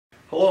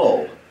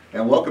Hello,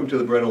 and welcome to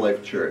the Bread of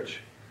Life Church.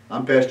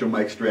 I'm Pastor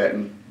Mike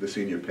Stratton, the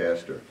senior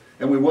pastor,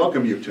 and we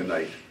welcome you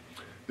tonight.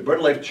 The Bread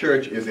of Life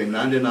Church is a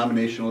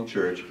non-denominational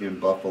church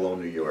in Buffalo,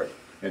 New York.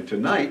 And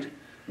tonight,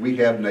 we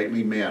have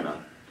Nightly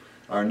Manna.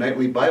 Our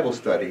nightly Bible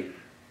study,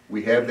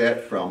 we have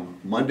that from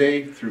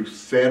Monday through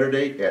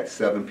Saturday at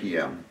 7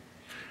 p.m.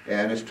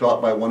 And it's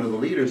taught by one of the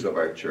leaders of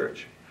our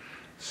church.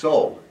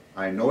 So,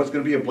 I know it's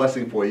going to be a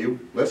blessing for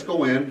you. Let's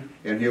go in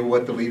and hear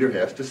what the leader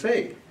has to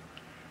say.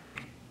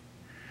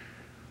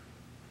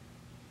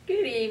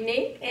 Good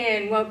evening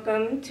and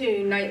welcome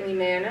to Nightly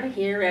Manna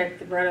here at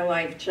the Bread of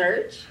Life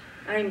Church.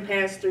 I'm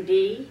Pastor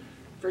D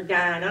for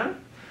Donna,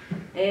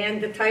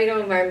 and the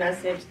title of our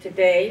message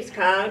today is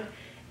called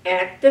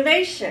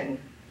Activation.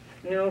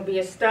 And it will be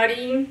a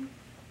study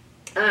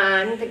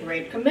on the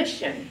Great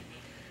Commission.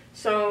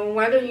 So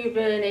whether you've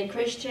been a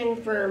Christian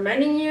for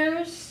many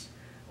years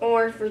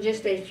or for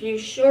just a few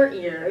short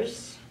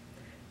years,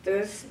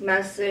 this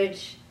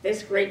message,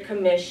 this Great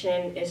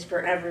Commission is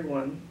for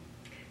everyone.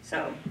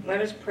 So,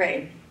 let us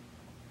pray.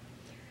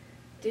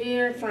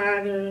 Dear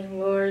Father,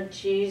 Lord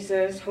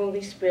Jesus,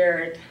 Holy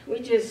Spirit,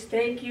 we just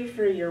thank you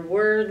for your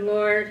word,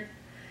 Lord.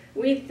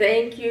 We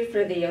thank you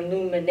for the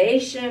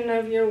illumination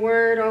of your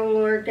word, O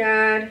Lord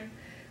God.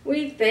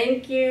 We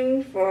thank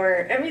you for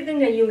everything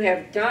that you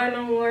have done,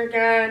 O Lord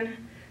God,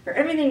 for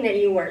everything that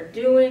you are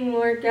doing,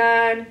 Lord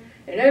God,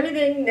 and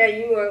everything that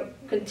you will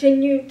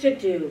continue to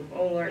do,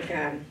 O Lord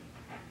God.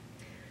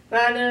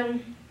 Father,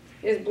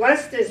 just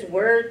bless this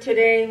word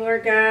today,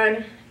 Lord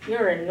God.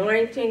 Your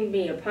anointing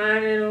be upon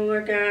it, O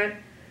Lord God.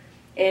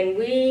 And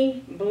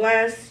we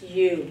bless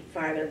you,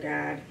 Father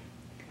God.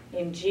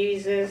 In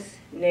Jesus'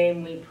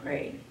 name we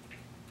pray.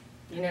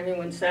 And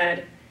everyone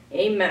said,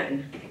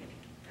 Amen.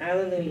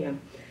 Hallelujah.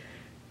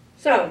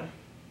 So,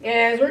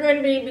 as we're going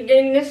to be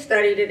beginning this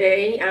study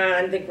today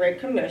on the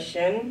Great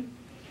Commission,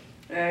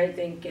 I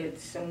think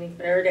it's only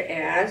fair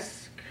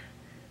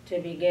to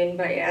begin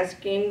by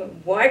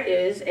asking, what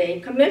is a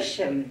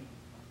commission?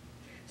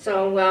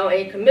 So, well,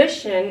 a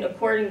commission,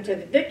 according to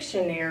the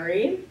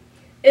dictionary,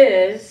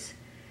 is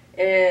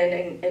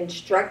an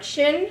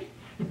instruction,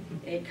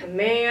 a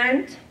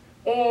command,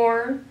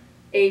 or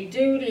a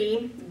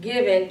duty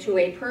given to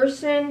a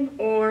person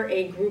or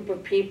a group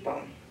of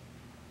people.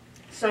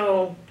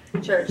 So,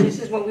 church,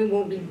 this is what we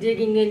will be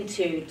digging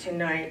into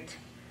tonight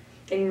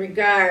in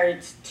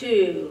regards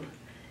to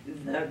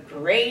the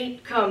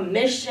Great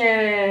Commission.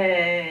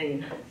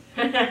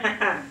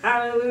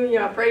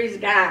 Hallelujah, praise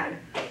God.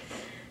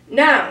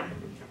 Now,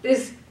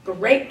 this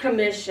Great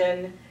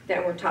Commission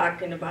that we're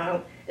talking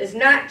about is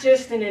not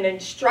just an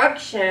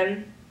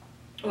instruction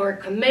or a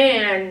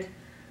command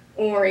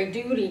or a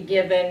duty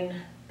given,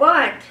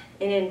 but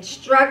an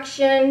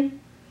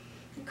instruction,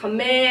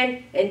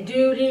 command, and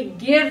duty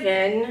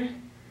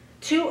given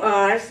to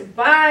us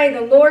by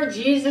the Lord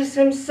Jesus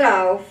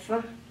himself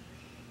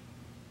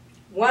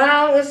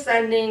while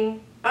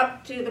ascending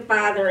up to the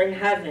Father in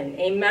heaven.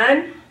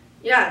 Amen?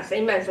 Yes,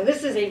 amen. So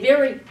this is a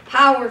very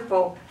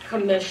powerful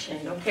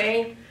commission,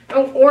 okay?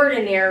 No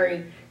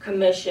ordinary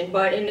commission,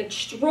 but an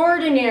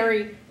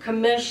extraordinary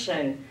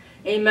commission.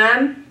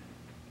 Amen?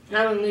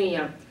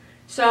 Hallelujah.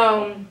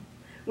 So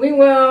we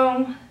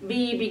will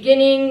be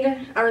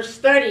beginning our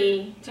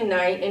study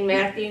tonight in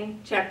Matthew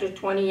chapter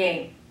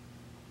 28.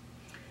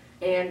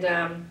 And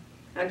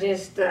I'll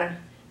just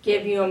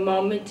give you a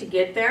moment to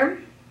get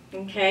there,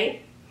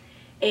 okay?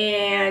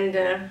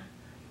 And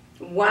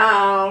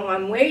while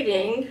I'm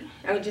waiting,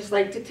 I would just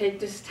like to take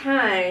this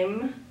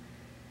time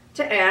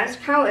to ask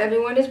how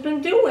everyone has been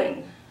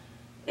doing.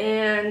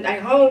 And I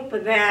hope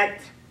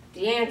that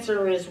the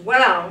answer is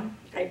well.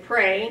 I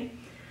pray.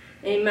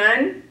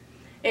 Amen.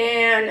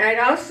 And I'd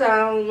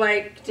also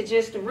like to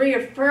just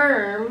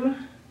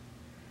reaffirm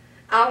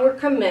our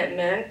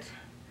commitment,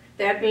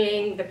 that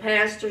being the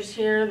pastors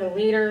here, the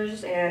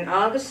leaders, and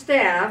all the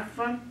staff,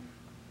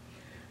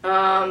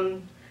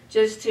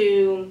 just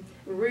to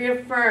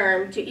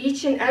reaffirm to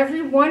each and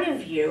every one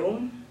of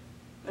you,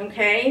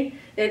 okay,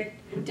 that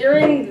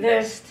during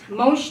this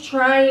most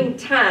trying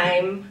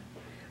time,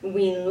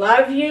 we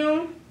love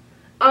you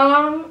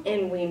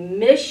and we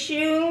miss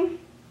you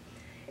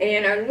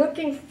and are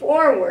looking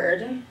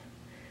forward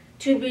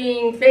to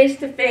being face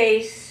to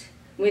face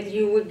with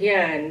you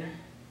again.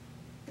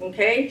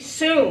 Okay,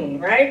 soon,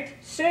 right?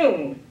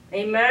 Soon.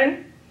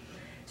 Amen.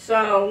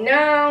 So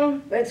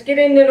now let's get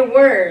into the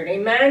word.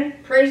 Amen.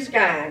 Praise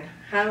God.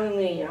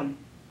 Hallelujah.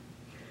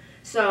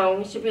 So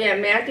we should be at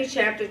Matthew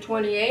chapter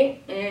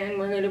 28, and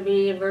we're going to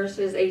be in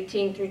verses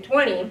 18 through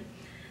 20. And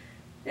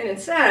it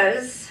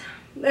says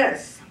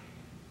this: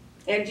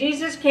 And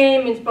Jesus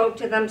came and spoke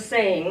to them,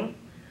 saying,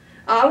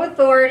 All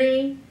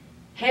authority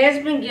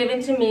has been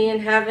given to me in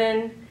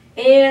heaven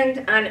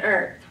and on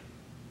earth.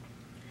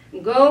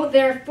 Go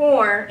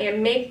therefore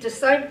and make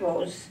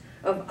disciples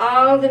of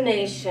all the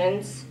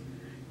nations,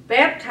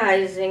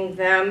 baptizing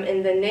them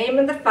in the name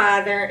of the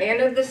Father,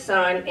 and of the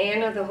Son,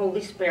 and of the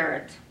Holy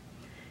Spirit,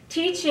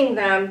 teaching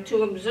them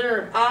to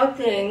observe all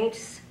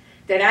things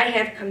that I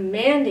have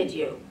commanded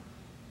you.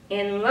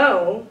 And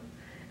lo,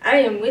 I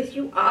am with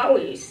you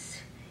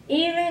always,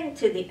 even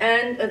to the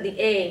end of the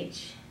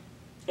age.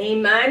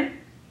 Amen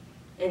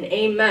and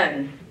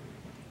amen.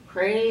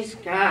 Praise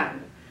God.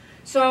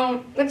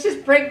 So let's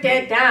just break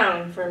that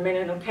down for a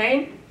minute,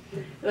 okay?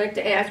 I'd like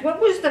to ask, what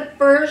was the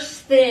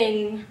first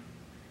thing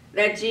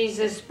that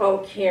Jesus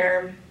spoke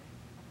here,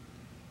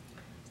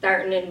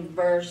 starting in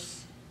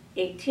verse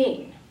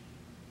 18?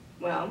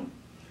 Well,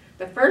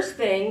 the first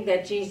thing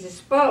that Jesus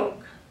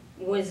spoke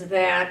was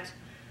that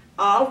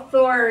all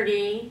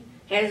authority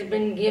has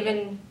been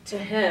given to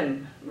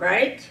him,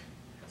 right?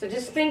 So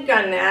just think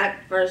on that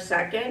for a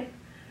second.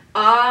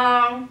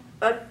 All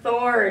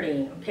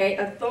authority, okay?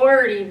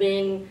 Authority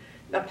being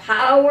the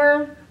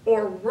power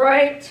or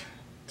right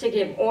to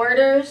give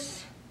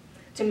orders,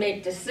 to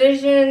make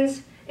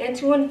decisions, and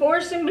to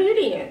enforce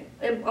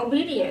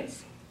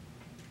obedience.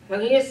 So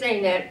he is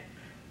saying that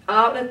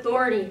all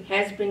authority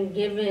has been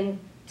given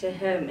to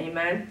him,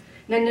 amen?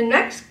 Then the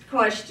next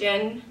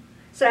question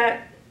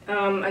that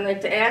I'd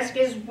like to ask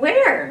is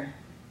where?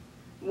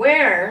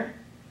 Where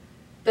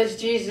does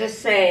Jesus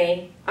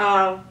say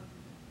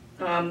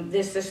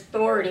this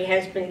authority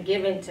has been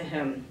given to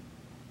him?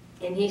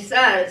 And he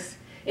says,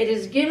 it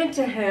is given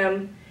to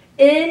him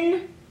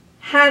in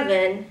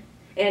heaven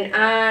and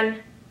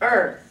on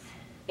earth.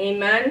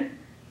 Amen?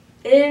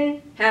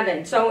 In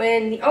heaven. So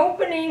in the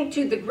opening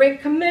to the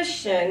Great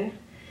Commission,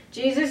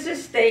 Jesus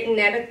is stating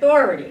that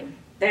authority,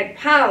 that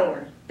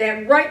power,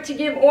 that right to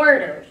give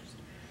orders,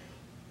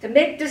 to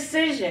make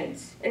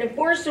decisions, and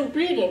enforce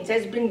obedience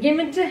has been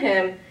given to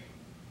him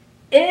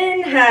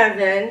in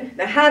heaven,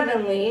 the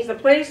heavenlies, the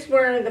place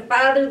where the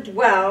Father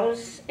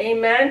dwells.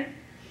 Amen?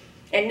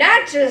 And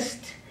not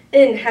just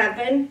in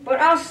heaven,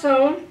 but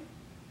also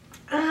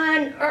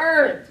on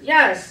earth.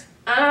 Yes,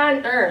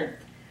 on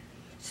earth.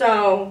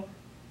 So,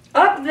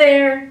 up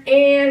there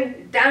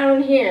and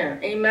down here.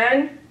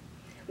 Amen?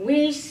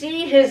 We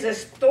see his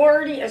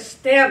authority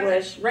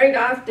established right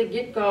off the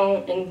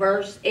get-go in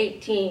verse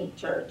 18,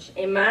 church.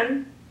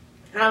 Amen?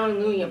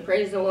 Hallelujah.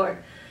 Praise the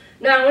Lord.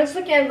 Now, let's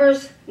look at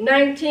verse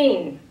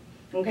 19.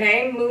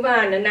 Okay, move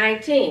on to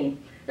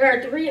 19. There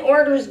are 3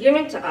 orders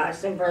given to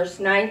us in verse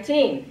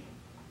 19.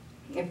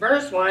 The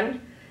first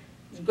one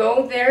is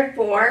go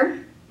therefore,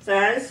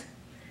 says,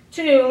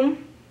 to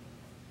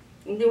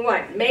do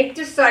what? Make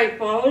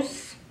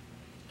disciples,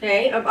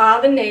 okay, of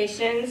all the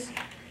nations.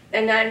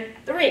 And then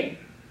 3,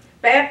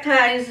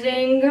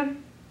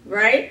 baptizing,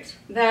 right,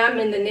 them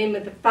in the name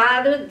of the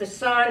Father, the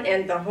Son,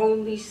 and the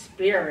Holy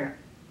Spirit.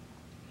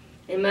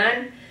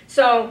 Amen?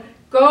 So,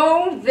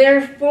 go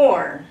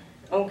therefore,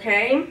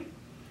 okay?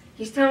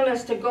 He's telling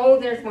us to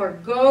go therefore.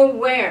 Go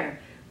where?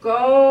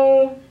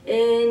 Go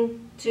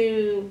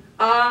into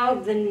all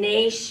the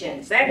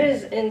nations. That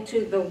is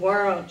into the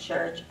world,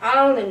 church.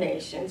 All the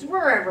nations.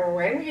 Wherever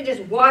we're in. We can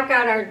just walk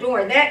out our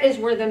door. That is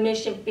where the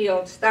mission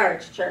field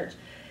starts, church.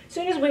 As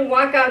soon as we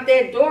walk out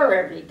that door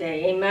every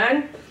day,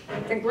 amen?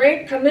 The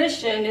Great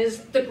Commission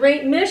is the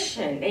great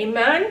mission,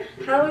 amen?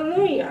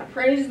 Hallelujah.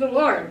 Praise the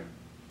Lord.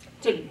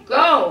 To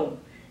go,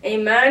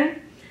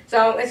 amen?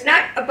 So it's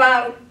not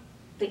about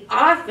the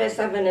office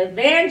of an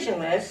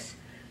evangelist,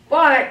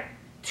 but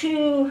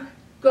to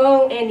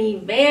go and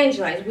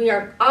evangelize. We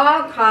are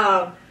all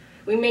called,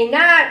 we may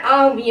not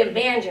all be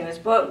evangelists,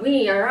 but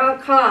we are all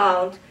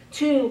called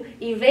to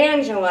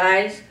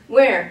evangelize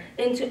where?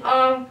 Into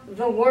all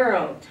the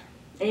world.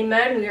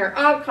 Amen? We are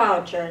all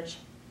called, church.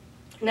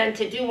 And then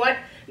to do what?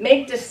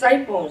 Make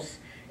disciples,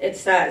 it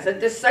says. A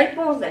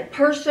disciple is a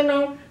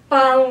personal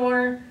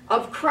follower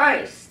of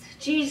Christ,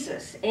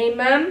 Jesus.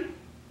 Amen?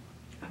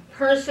 A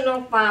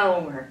personal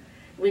follower.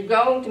 We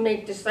go to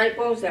make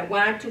disciples that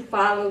want to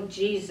follow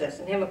Jesus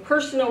and have a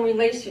personal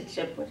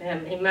relationship with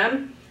him.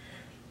 Amen?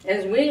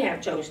 As we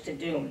have chose to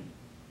do.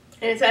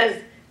 And it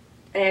says,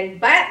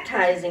 and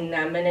baptizing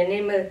them in the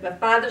name of the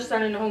Father,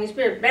 Son, and the Holy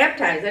Spirit.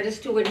 Baptize, that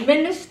is to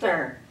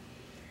administer.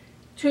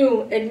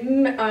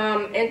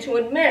 And to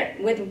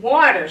admit with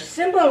water,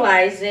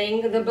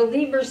 symbolizing the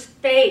believer's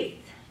faith,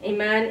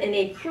 amen, in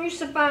a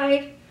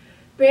crucified,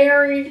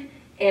 buried,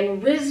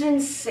 and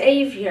risen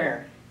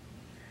Savior.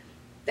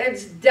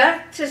 That's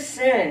death to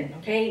sin,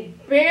 okay,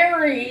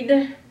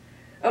 buried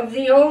of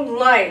the old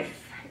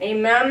life,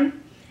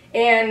 amen,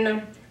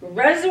 and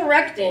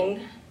resurrecting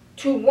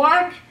to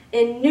walk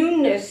in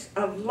newness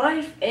of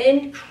life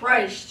in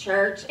Christ,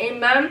 church,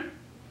 amen.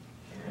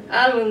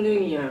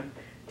 Hallelujah.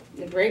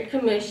 The Great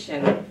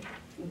Commission.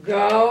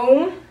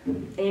 Go,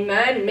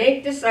 amen,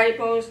 make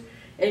disciples,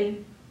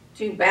 and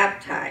to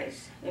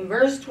baptize. And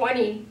verse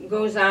 20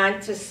 goes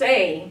on to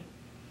say,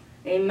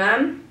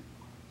 amen,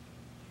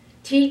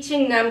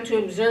 teaching them to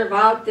observe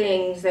all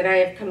things that I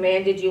have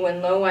commanded you,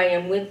 and lo, I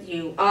am with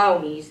you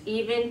always,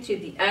 even to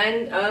the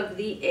end of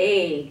the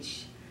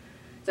age.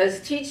 It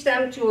says, teach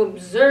them to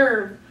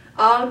observe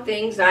all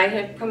things I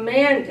have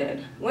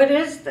commanded. What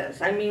is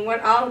this? I mean,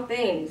 what all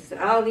things?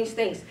 All these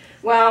things.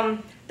 Well,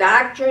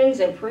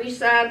 doctrines and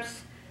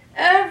precepts,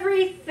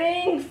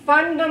 everything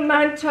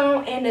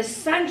fundamental and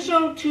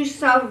essential to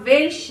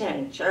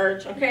salvation,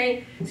 church,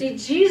 okay? See,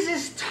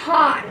 Jesus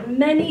taught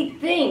many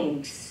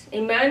things,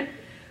 amen,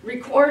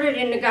 recorded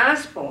in the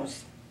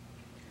Gospels.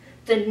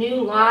 The new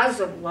laws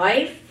of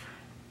life,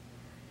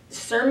 the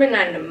Sermon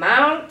on the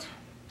Mount,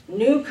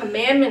 new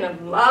commandment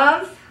of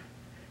love,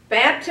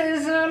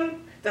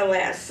 baptism, the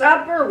Last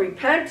Supper,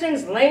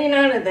 repentance, laying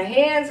on of the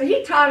hands.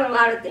 He taught a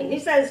lot of things. He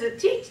says to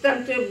teach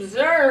them to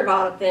observe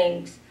all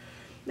things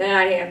that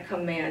I have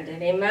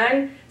commanded.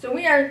 Amen? So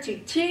we are to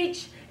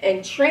teach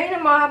and train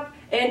them up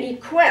and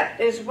equip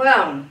as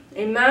well.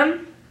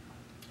 Amen?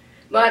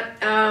 But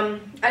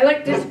I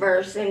like this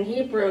verse in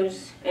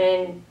Hebrews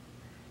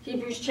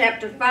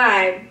chapter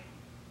 5,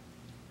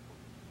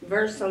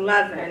 verse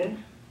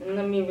 11. And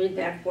let me read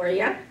that for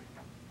you.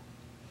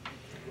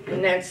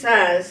 And that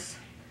says,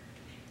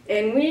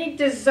 "And we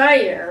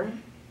desire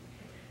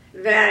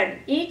that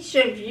each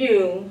of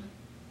you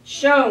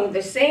show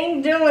the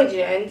same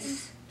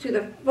diligence to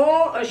the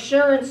full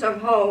assurance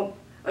of hope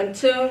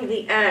until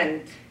the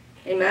end."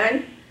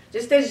 Amen?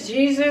 Just as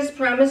Jesus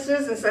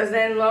promises and says,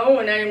 "And lo,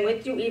 and I am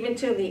with you even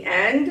till the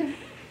end,"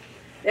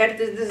 that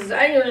the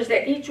desire is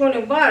that each one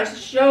of us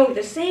show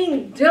the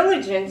same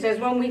diligence as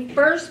when we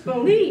first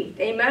believed.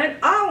 Amen?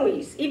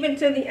 Always, even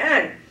to the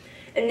end.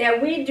 And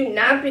that we do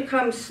not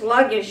become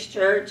sluggish,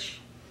 church.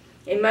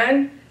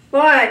 Amen?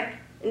 But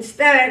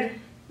instead,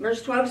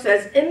 verse 12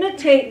 says,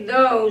 imitate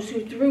those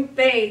who through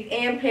faith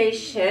and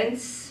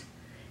patience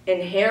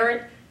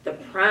inherit the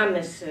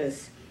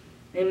promises.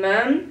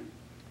 Amen?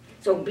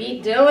 So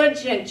be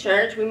diligent,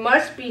 church. We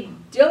must be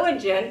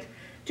diligent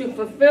to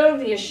fulfill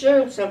the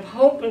assurance of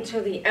hope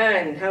until the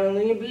end.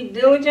 Hallelujah. Be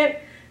diligent,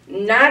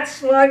 not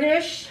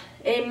sluggish.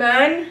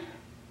 Amen.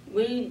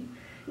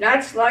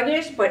 Not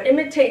sluggish, but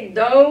imitate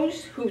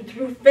those who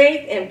through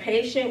faith and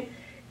patience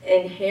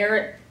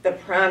inherit the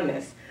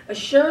promise.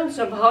 Assurance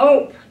of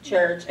hope,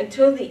 church,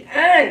 until the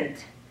end.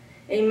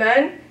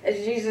 Amen.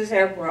 As Jesus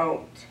have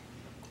wrote.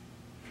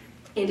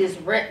 It is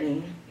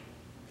written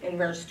in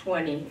verse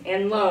 20,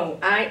 "And lo,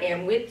 I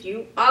am with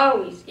you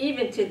always,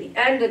 even to the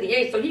end of the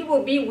age." So he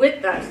will be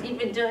with us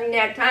even during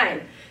that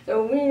time.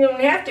 So we don't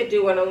have to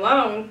do it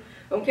alone.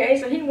 Okay,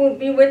 so he will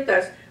be with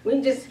us. We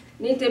just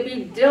need to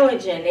be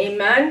diligent.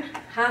 Amen.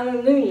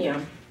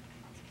 Hallelujah.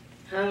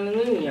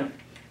 Hallelujah.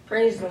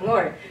 Praise the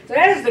Lord. So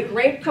that is the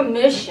Great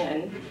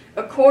Commission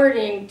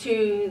according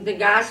to the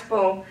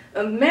Gospel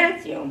of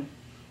Matthew.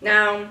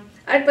 Now,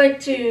 I'd like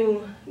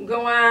to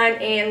go on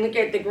and look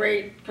at the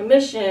Great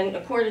Commission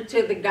according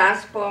to the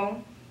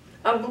Gospel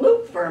of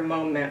Luke for a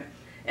moment.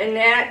 And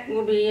that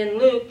will be in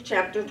Luke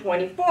chapter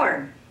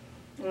 24.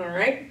 All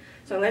right,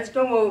 so let's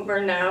go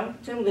over now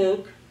to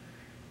Luke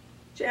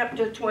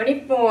chapter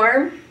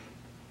 24.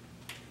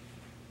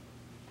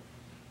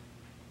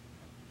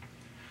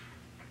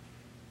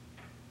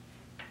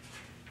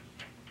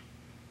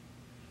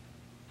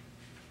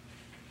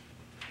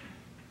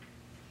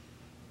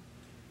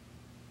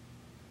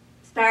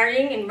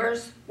 Starting in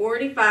verse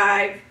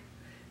 45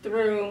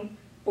 through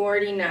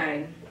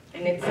 49.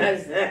 And it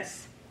says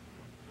this.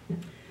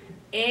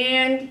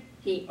 "And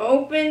he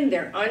opened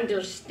their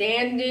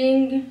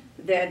understanding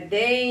that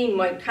they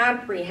might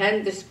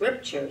comprehend the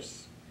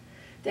scriptures.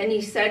 Then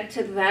he said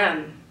to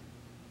them,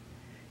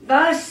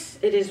 Thus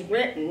it is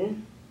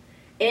written,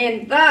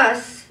 and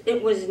thus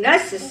it was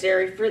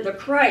necessary for the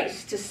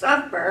Christ to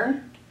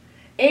suffer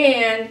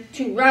and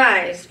to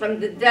rise from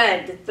the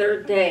dead the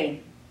third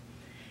day.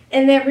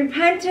 And that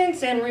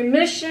repentance and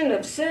remission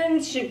of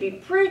sins should be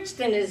preached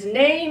in his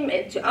name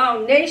and to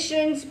all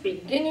nations,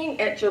 beginning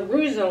at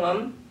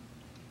Jerusalem.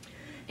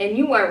 And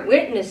you are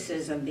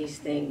witnesses of these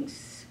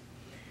things.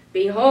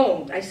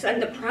 Behold, I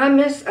send the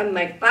promise of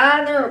my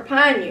Father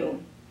upon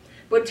you.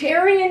 But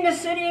tarry in the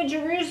city of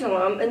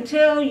Jerusalem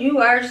until you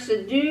are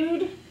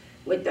subdued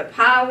with the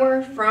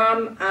power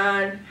from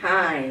on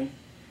high."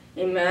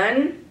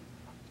 Amen?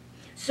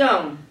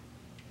 So,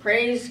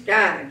 praise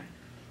God.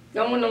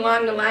 Going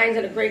along the lines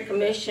of the Great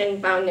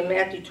Commission found in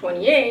Matthew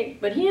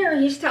 28, but here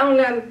he's telling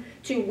them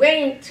to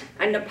wait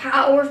on the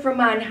power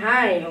from on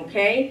high,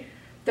 okay?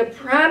 The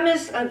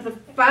promise of the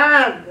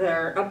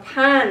Father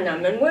upon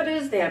them. And what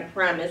is that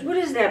promise? What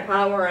is that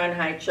power on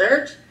high,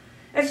 church?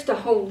 That's the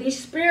Holy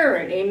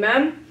Spirit,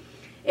 amen?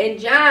 In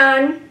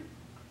John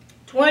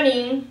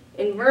 20,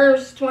 in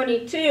verse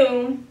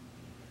 22,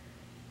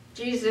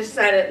 Jesus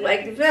said it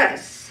like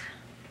this.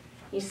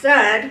 He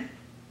said,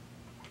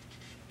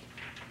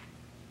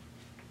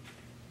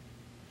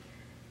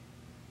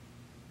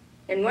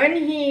 "And when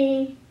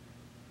he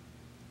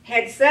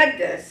had said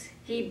this,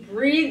 he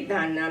breathed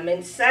on them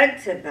and said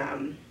to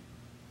them,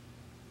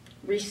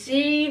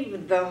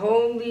 Receive the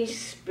Holy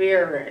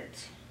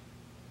Spirit.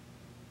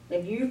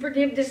 If you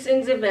forgive the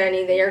sins of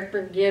any, they are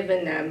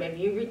forgiven them. If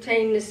you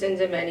retain the sins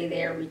of any,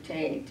 they are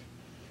retained."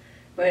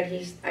 But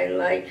I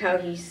like how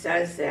he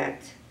says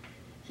that.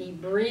 He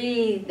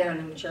breathed on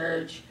them,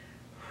 church.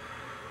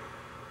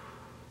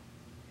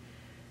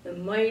 The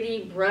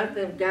mighty breath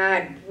of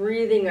God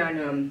breathing on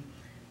them.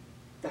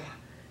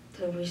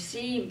 To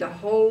receive the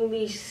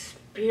Holy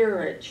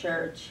Spirit,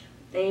 church.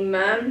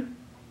 Amen?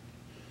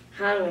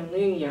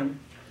 Hallelujah.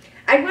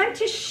 I want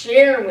to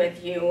share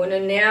with you an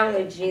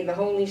analogy, the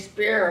Holy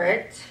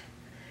Spirit,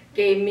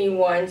 gave me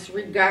once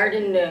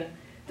regarding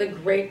the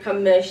Great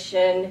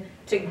Commission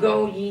to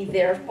go ye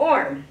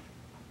therefore.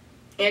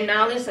 And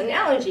now this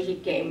analogy he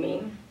gave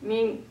me, I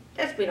mean,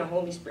 that's been the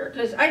Holy Spirit,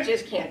 because I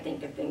just can't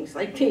think of things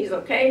like these,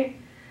 okay?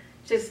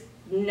 Just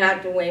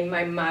not the way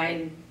my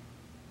mind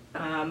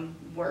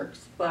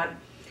works. But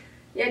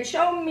it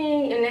showed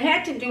me, and it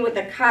had to do with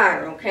a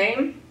car,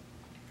 okay?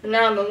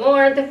 Now the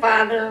Lord, the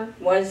Father,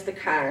 was the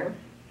car,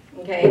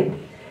 okay?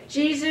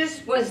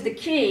 Jesus was the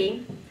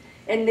key,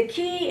 and the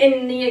key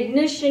in the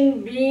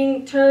ignition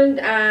being turned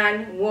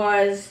on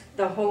was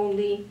the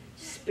Holy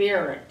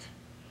Spirit.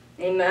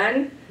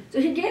 Amen? So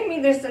he gave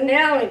me this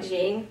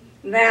analogy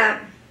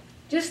that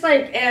just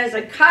like as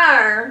a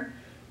car,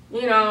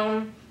 you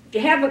know, if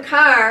you have a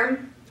car,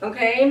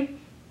 okay,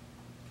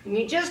 and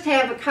you just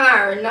have a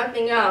car and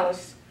nothing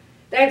else,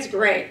 that's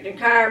great. The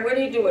car, what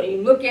do?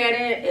 You look at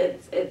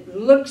it, it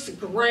looks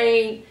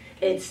great,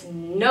 it's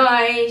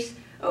nice,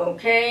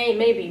 okay,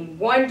 maybe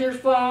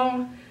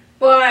wonderful,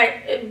 but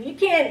if you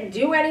can't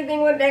do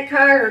anything with that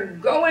car or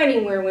go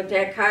anywhere with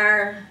that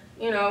car,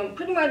 you know,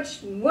 pretty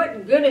much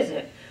what good is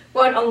it?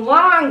 But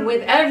along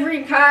with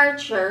every car,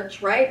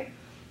 church, right,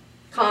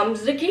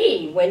 comes the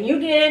key. When you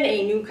get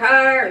a new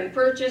car, or you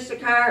purchase a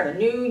car, or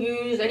new,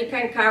 used, any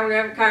kind of car,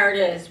 whatever car it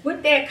is,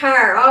 with that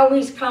car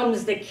always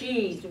comes the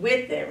keys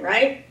with it,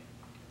 right?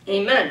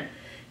 Amen.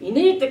 You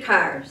need the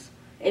cars.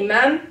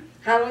 Amen?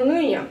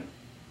 Hallelujah.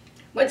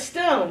 But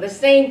still, the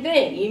same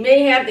thing. You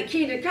may have the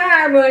key to the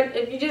car, but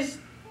if you just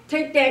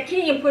take that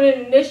key and put it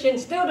in ignition,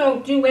 still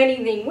don't do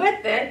anything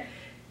with it,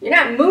 you're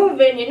not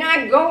moving, you're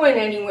not going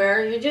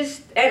anywhere, you're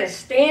just at a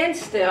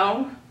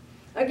standstill.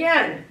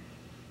 Again,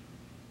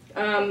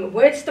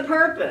 what's the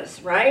purpose,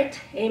 right?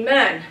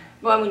 Amen.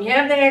 Well, when you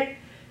have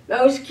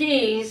those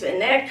keys in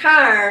that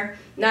car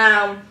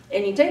now,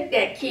 and you take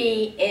that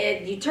key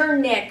and you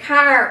turn that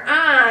car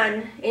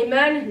on,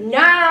 amen,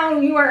 now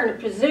you are in a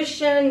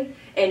position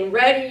and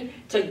ready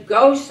to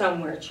go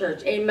somewhere,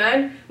 church.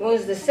 Amen. Well,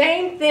 it's the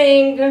same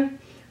thing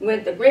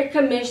with the Great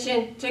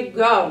Commission to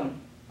go.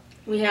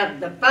 We have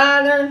the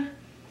Father,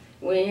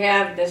 we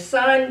have the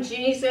Son,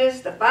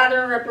 Jesus, the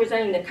Father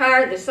representing the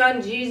car, the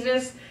Son,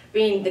 Jesus,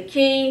 being the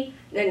key,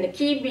 then the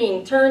key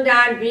being turned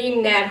on,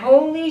 being that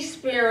Holy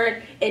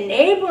Spirit,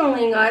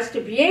 enabling us to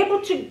be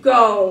able to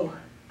go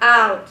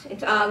out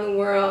into all the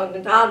world,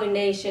 into all the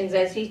nations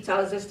as he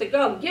tells us to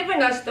go,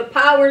 giving us the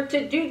power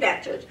to do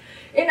that, church.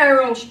 In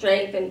our own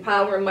strength and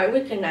power and might,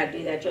 we cannot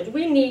do that, church.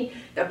 We need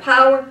the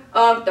power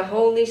of the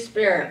Holy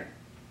Spirit.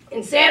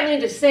 And sadly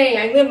to say,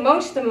 I lived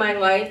most of my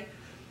life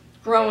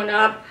growing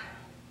up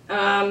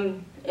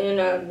in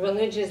a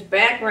religious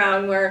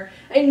background where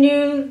I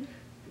knew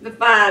the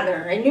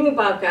Father, I knew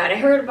about God, I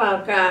heard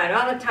about God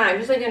all the time,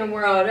 just like in the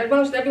world.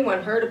 Most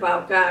everyone heard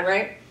about God,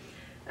 right?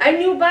 I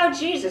knew about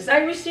Jesus. I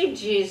received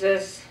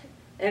Jesus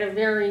at a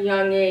very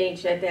young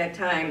age at that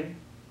time,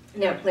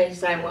 in that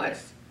place I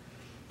was.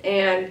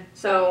 And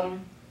so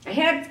I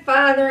had the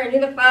Father, I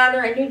knew the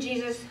Father, I knew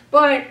Jesus,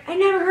 but I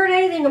never heard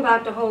anything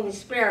about the Holy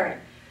Spirit.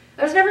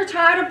 I was never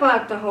taught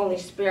about the Holy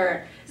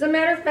Spirit. As a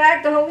matter of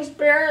fact, the Holy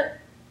Spirit,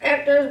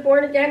 after I was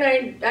born again,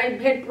 I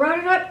had brought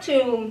it up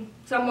to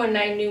someone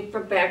I knew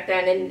from back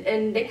then,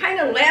 and they kind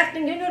of laughed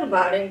and giggled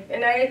about it,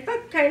 and I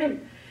felt kind of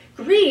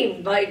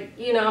grieved, like,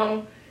 you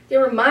know, they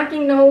were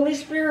mocking the Holy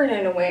Spirit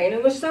in a way, and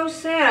it was so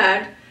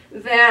sad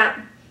that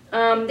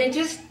they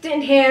just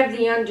didn't have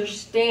the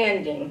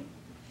understanding.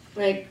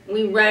 Like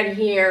we read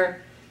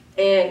here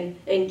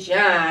in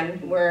John,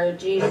 where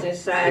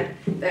Jesus said,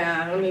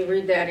 let me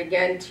read that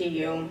again to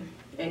you,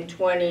 in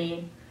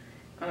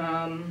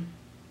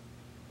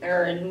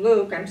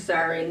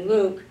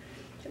Luke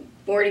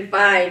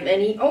 45,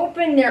 and he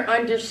opened their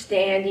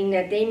understanding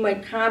that they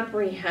might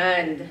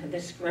comprehend the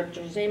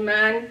scriptures.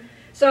 Amen.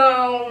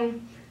 So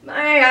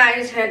my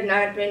eyes had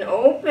not been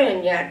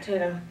opened yet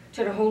to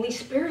the Holy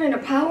Spirit and the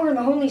power of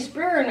the Holy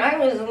Spirit. And I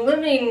was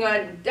living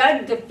a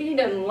dead,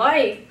 defeated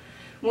life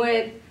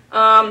with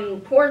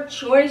poor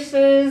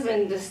choices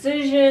and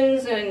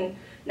decisions and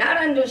not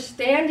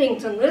understanding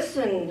to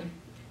listen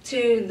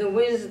to the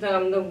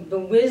wisdom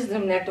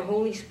that the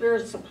Holy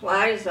Spirit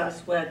supplies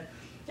us with,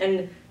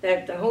 and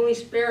that the Holy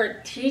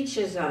Spirit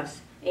teaches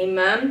us,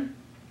 amen,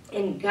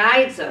 and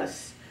guides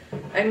us.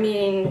 I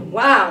mean,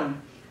 wow.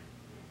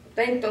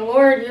 Thank the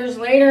Lord, years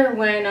later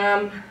when,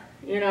 I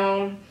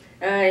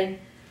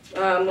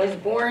was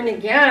born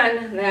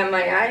again, that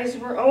my eyes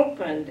were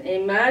opened.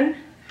 Amen?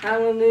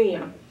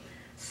 Hallelujah.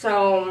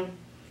 So,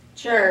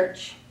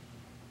 church,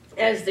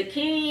 as the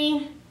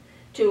key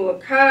to a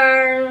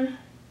car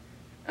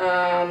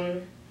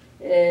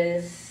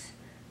is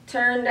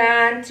turned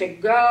on to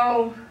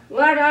go,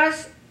 let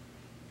us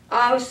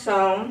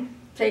also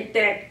take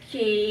that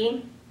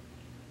key,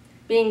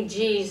 being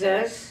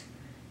Jesus,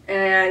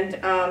 and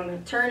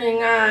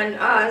turning on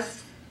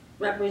us,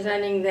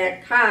 representing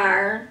that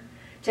car,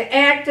 to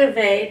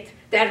activate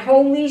that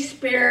Holy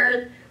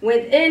Spirit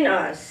within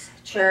us,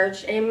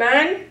 church.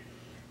 Amen?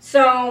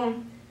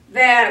 So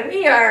that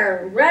we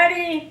are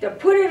ready to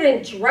put it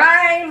in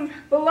drive,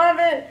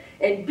 beloved,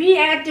 and be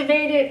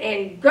activated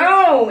and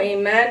go,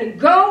 amen.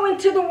 Go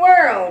into the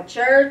world,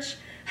 church.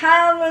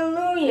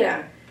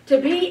 Hallelujah. To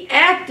be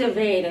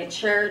activated,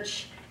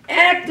 church.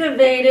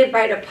 Activated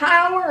by the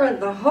power of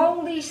the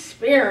Holy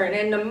Spirit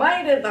and the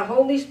might of the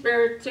Holy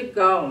Spirit to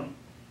go.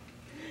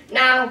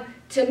 Now,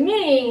 to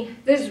me,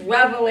 this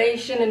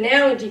revelation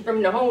analogy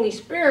from the Holy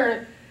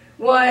Spirit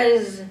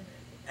was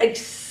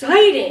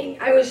exciting.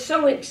 I was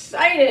so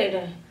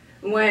excited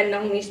when the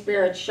Holy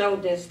Spirit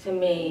showed this to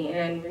me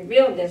and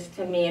revealed this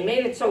to me and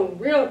made it so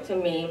real to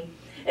me,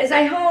 as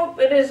I hope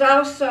it has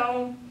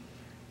also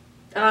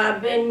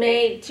been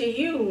made to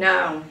you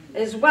now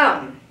as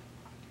well.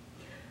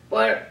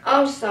 But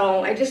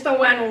also, I just don't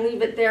want to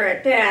leave it there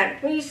at that.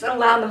 Please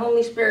allow the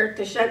Holy Spirit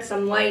to shed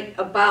some light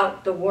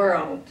about the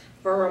world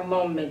for a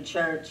moment,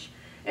 church,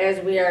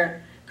 as we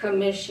are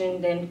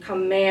commissioned and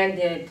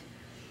commanded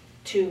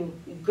to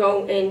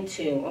go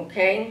into,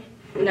 okay?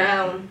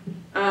 Now,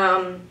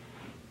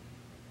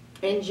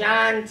 in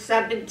John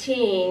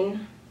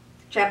 17,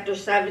 chapter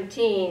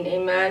 17,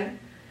 amen,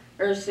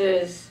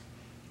 verses,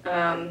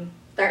 starting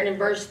in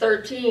verse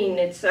 13,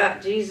 it's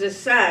Jesus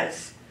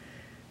says,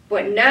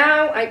 "But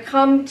now I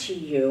come to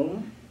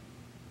you,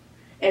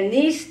 and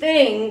these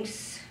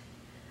things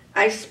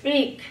I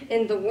speak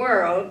in the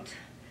world,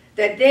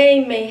 that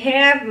they may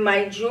have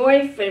my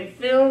joy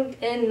fulfilled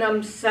in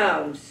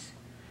themselves."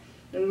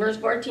 And verse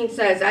 14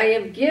 says, "I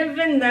have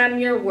given them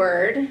your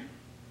word,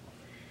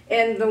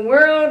 and the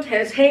world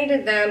has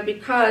hated them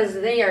because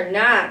they are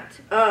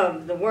not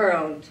of the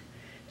world,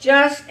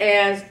 just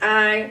as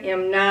I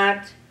am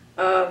not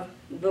of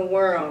the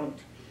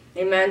world."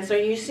 Amen. So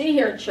you see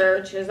here,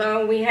 church, as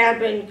though we have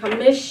been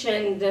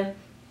commissioned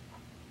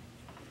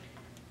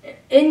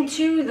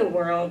into the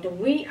world.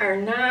 We are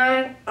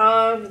not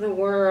of the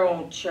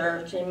world,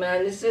 church.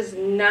 Amen. This is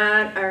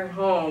not our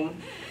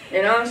home.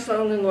 And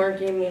also the Lord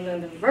gave me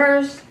another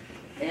verse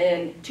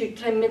in 2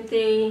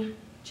 Timothy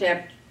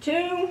chapter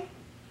 2.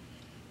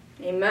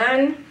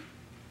 Amen.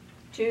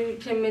 2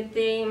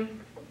 Timothy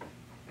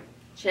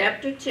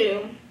chapter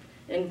 2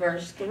 and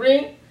verse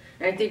 3.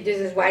 I think this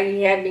is why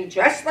he had me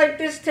dressed like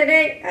this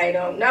today. I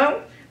don't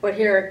know. But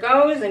here it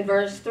goes. In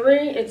verse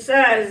 3, it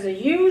says,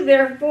 You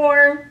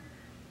therefore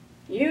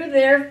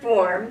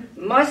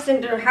must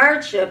endure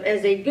hardship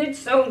as a good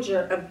soldier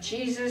of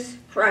Jesus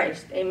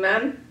Christ.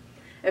 Amen.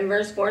 And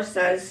verse 4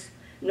 says,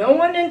 No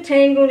one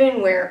entangled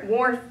in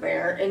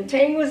warfare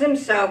entangles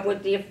himself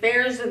with the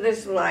affairs of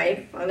this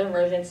life, other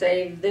versions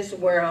say this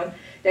world,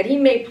 that he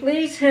may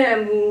please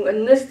him who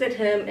enlisted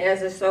him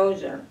as a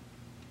soldier.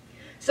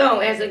 So,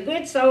 as a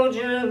good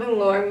soldier of the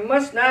Lord, we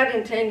must not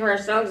entangle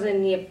ourselves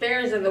in the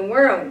affairs of the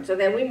world, so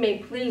that we may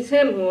please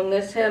him who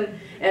enlists him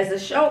as a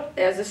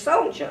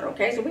soldier.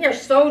 Okay, so we are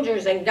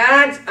soldiers in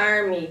God's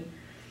army,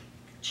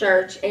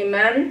 church.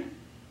 Amen.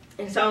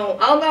 And so,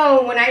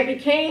 although when I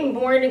became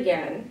born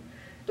again,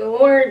 the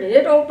Lord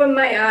did open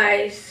my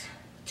eyes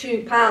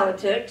to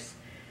politics,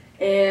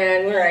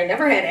 and where I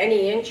never had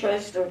any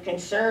interest or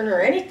concern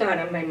or any thought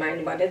on my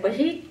mind about it, but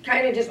he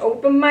kind of just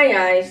opened my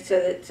eyes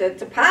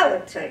to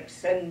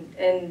politics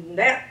and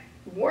that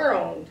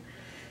world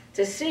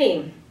to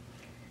see.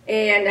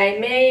 And I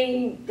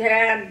may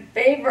have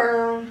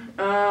favor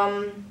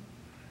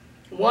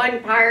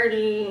one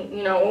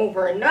party,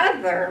 over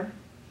another,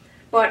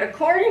 but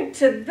according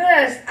to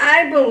this,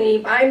 I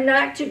believe I'm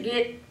not to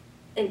get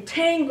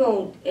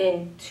entangled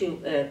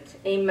into it.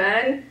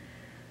 Amen.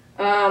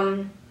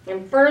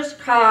 I'm first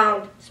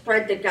called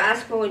spread the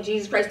gospel of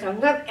Jesus Christ. I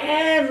love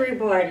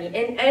everybody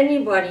and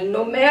anybody,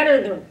 no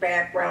matter their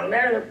background, no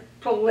matter their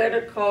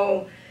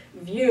political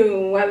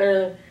view,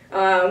 whether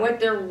what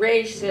their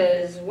race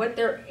is, what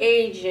their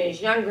age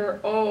is, young or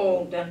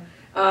old,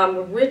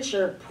 rich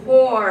or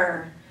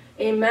poor.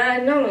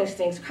 Amen. None of those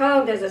things.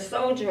 Called as a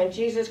soldier in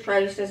Jesus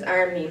Christ's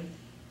army.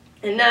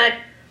 And not,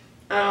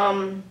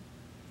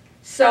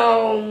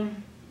 so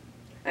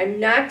I'm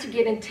not to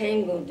get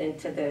entangled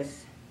into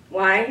this.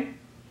 Why?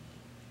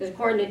 Because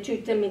according to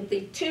 2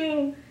 Timothy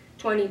 2,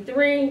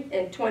 23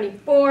 and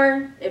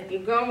 24, if you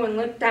go and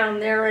look down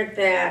there at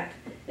that,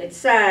 it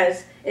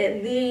says,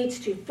 it leads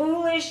to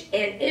foolish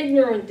and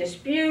ignorant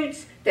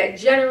disputes that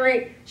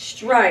generate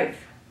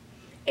strife.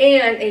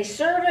 And a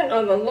servant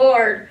of the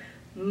Lord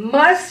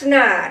must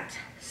not,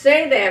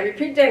 say that,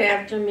 repeat that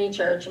after me,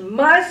 church,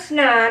 must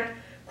not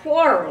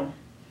quarrel,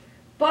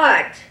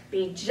 but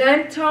be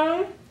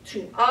gentle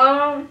to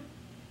all,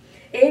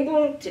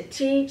 able to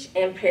teach,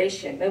 and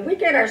patient. If we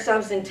get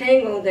ourselves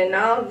entangled in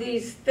all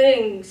these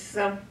things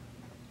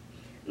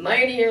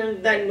mightier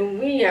than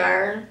we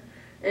are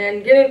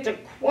and get into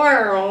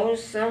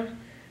quarrels, how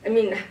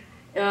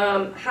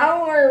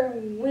are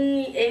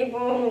we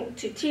able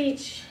to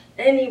teach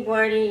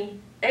anybody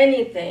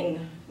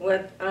anything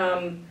with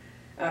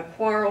a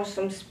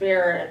quarrelsome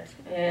spirit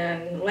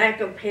and lack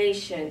of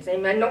patience?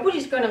 Amen.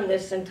 Nobody's going to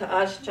listen to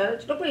us,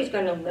 church. Nobody's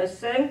going to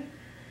listen.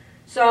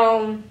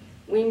 So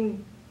we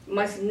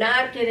must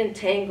not get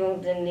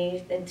entangled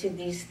into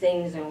these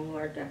things, oh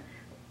Lord.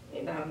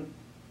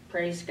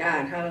 Praise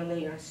God.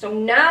 Hallelujah. So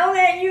now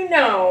that you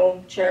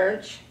know,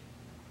 church,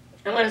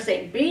 I'm going to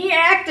say, be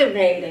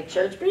activated,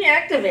 church. Be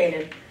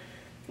activated.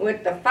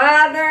 With the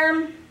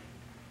Father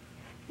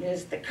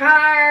is the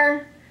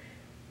car,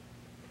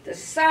 the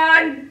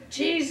Son,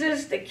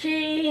 Jesus, the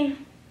key,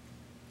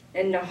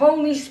 and the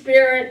Holy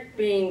Spirit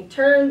being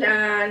turned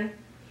on.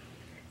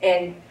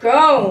 And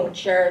go,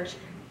 church.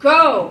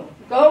 Go.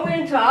 Go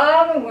into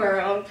all the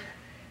world,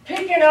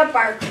 picking up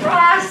our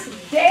cross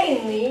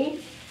daily.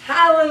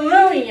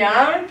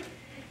 Hallelujah.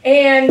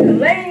 And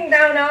laying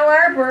down all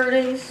our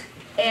burdens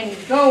and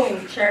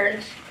going,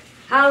 church.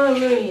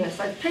 Hallelujah.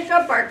 So pick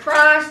up our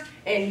cross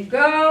and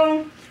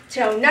go.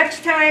 Till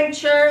next time,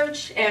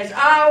 church, as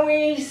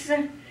always,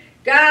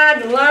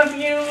 God love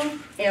you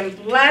and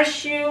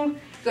bless you.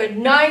 Good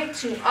night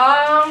to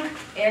all,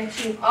 and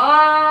to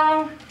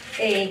all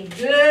a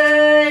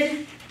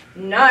good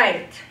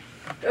night.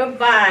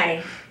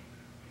 Goodbye.